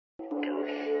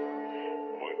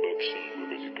seem of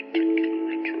any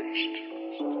particular interest.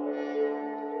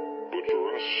 But for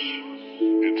us,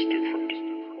 it's different.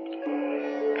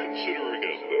 Considering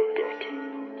as that dot,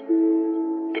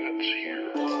 that's here,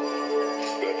 that's home,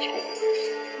 that's us.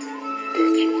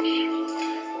 Everyone you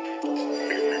love,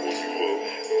 everyone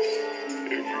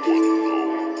you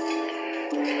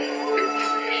know,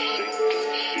 every saint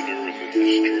and sinner in the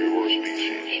history of our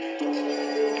species,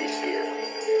 is there,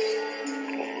 on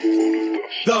the mote of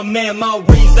dust. The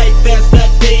memories, they fest the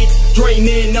deep,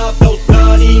 dreaming of those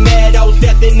bloody meadows,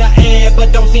 death in the air,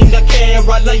 but don't seem to care.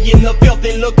 I lay in the filth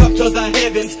and look up to the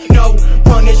heavens. No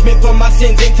punishment for my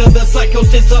sins, into the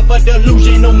psychosis of a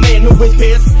delusional man who is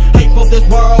pissed. Hate for this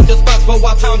world, despise for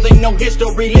our times, ain't no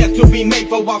history left to be made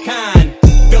for our kind.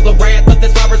 Feel the wrath of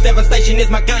this virus, devastation is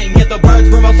my game. Hear the words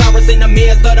from Osiris in the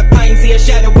midst of the pain. See a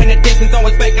shadow in the distance,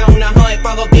 always fake on the hunt.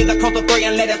 Follow through the cult of three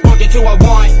and let us point you to a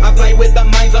want. I play with the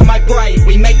minds of my prey.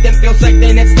 We make them feel safe,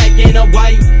 then it's taken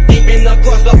away. Deep in the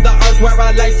crust of the earth where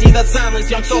I lay, see the silence.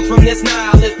 Young souls from this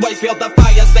nihilist waste, feel the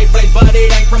fire stay blaze. But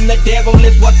it ain't from the devil,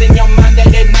 it's what's in your mind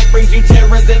that at night brings you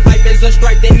terrors. If life is a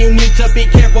strife, then you need to be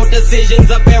careful.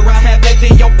 Decisions of error have led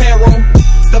to your peril.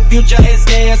 The future is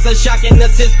scarce, a shock in the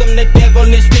system. The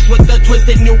devilish mixed with the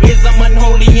twisted new ism.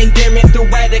 Unholy endearment through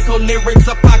radical lyrics.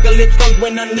 Apocalypse comes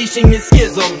when unleashing his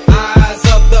schism. Eyes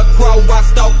of the crow, I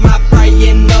stalk my prey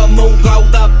in the moon glow.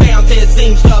 The bounty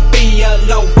seems to be a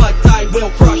low, but I will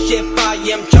crush if I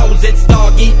am chosen.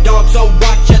 Dog eat dog, so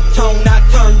watch your tone. I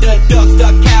turn to dust,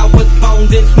 a coward's bones,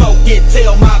 and smoke it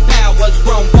till my power's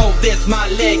grown. For this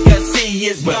my legacy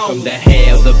is known. Welcome to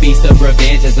hell, the beast of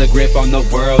revenge has a grip on the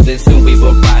world, and soon we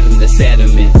will ride in the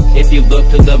sediment. If you look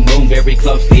to the moon very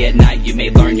closely at night, you may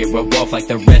learn you're a wolf like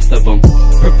the rest of them.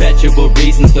 Perpetual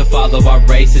reasons to follow our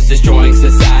race is destroying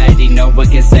society. No one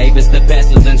can save us. The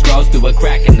pestilence grows through a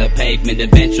crack in the pavement.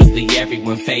 Eventually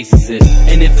everyone faces it.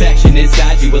 An infection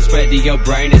inside you will spread to your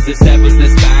brain as it severs the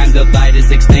spine. The light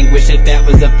is extinguished. If that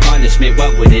was a punishment,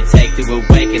 what would it take to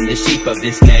awaken the sheep of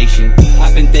this nation?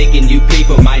 I've been thinking you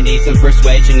people might need some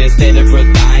persuasion. Instead of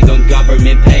relying on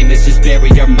government payments, just bury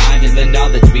your mind in the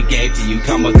knowledge we gave to you.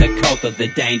 Come with the cult of the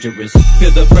dangerous.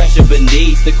 Feel the pressure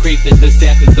beneath, the creep that's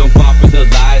deceptive. Don't fall for the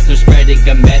lies. They're spreading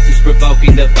a message,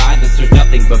 provoking the violence. There's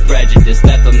nothing but prejudice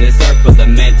left on this earth for the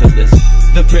mentalists.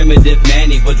 The primitive man,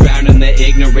 he will drown in the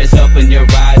ignorance. Open your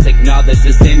eyes, acknowledge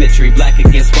the symmetry. Black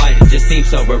against white, it just seems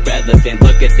so irrelevant.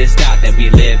 Look at this dot that we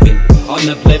live in. On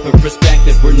the blip of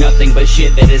perspective, we're nothing but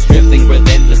shit that is drifting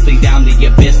relentlessly down the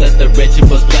abyss. Let the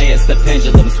rituals play as the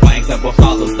pendulum swings. I will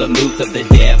follow the moves of the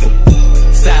devil.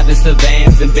 Silence the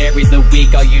lambs and bury the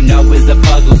weak. All you know is a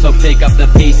puzzle, so pick up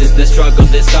the pieces. The struggle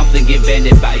is something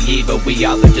invented by evil. We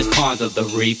all are just pawns of the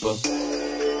reaper.